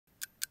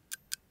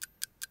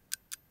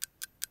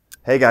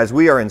Hey guys,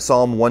 we are in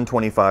Psalm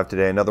 125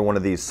 today, another one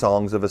of these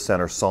songs of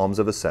ascent or psalms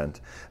of ascent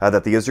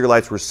that the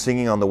Israelites were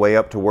singing on the way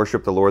up to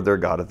worship the Lord their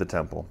God at the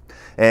temple.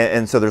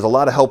 And so there's a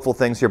lot of helpful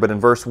things here, but in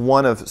verse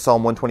 1 of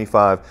Psalm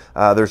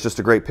 125, there's just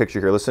a great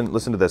picture here.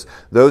 Listen to this.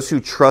 Those who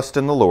trust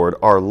in the Lord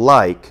are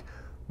like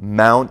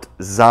Mount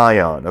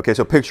Zion. Okay,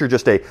 so picture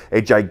just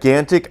a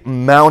gigantic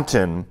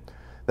mountain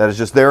that is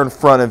just there in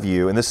front of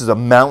you, and this is a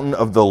mountain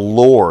of the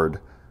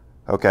Lord.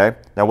 Okay,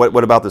 now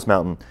what about this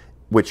mountain?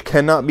 Which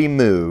cannot be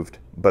moved,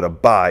 but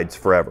abides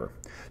forever.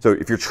 So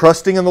if you're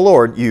trusting in the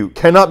Lord, you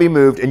cannot be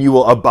moved and you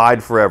will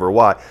abide forever.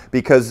 Why?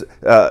 Because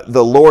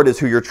the Lord is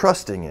who you're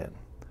trusting in.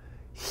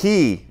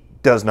 He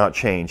does not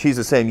change. He's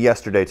the same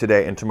yesterday,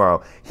 today, and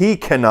tomorrow. He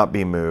cannot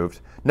be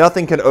moved.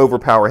 Nothing can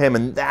overpower him,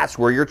 and that's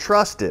where your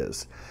trust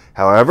is.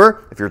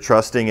 However, if you're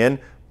trusting in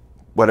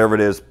whatever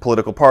it is,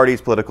 political parties,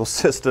 political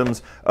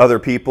systems, other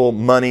people,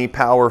 money,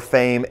 power,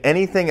 fame,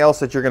 anything else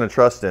that you're going to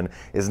trust in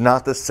is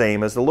not the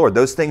same as the Lord.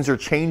 Those things are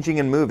changing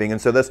and moving, and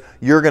so thus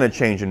you're going to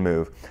change and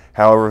move.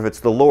 However, if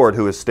it's the Lord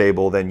who is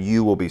stable, then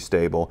you will be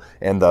stable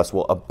and thus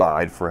will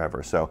abide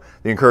forever. So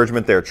the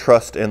encouragement there,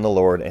 trust in the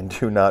Lord and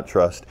do not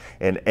trust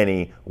in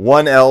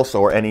anyone else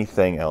or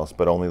anything else,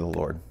 but only the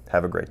Lord.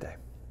 Have a great day.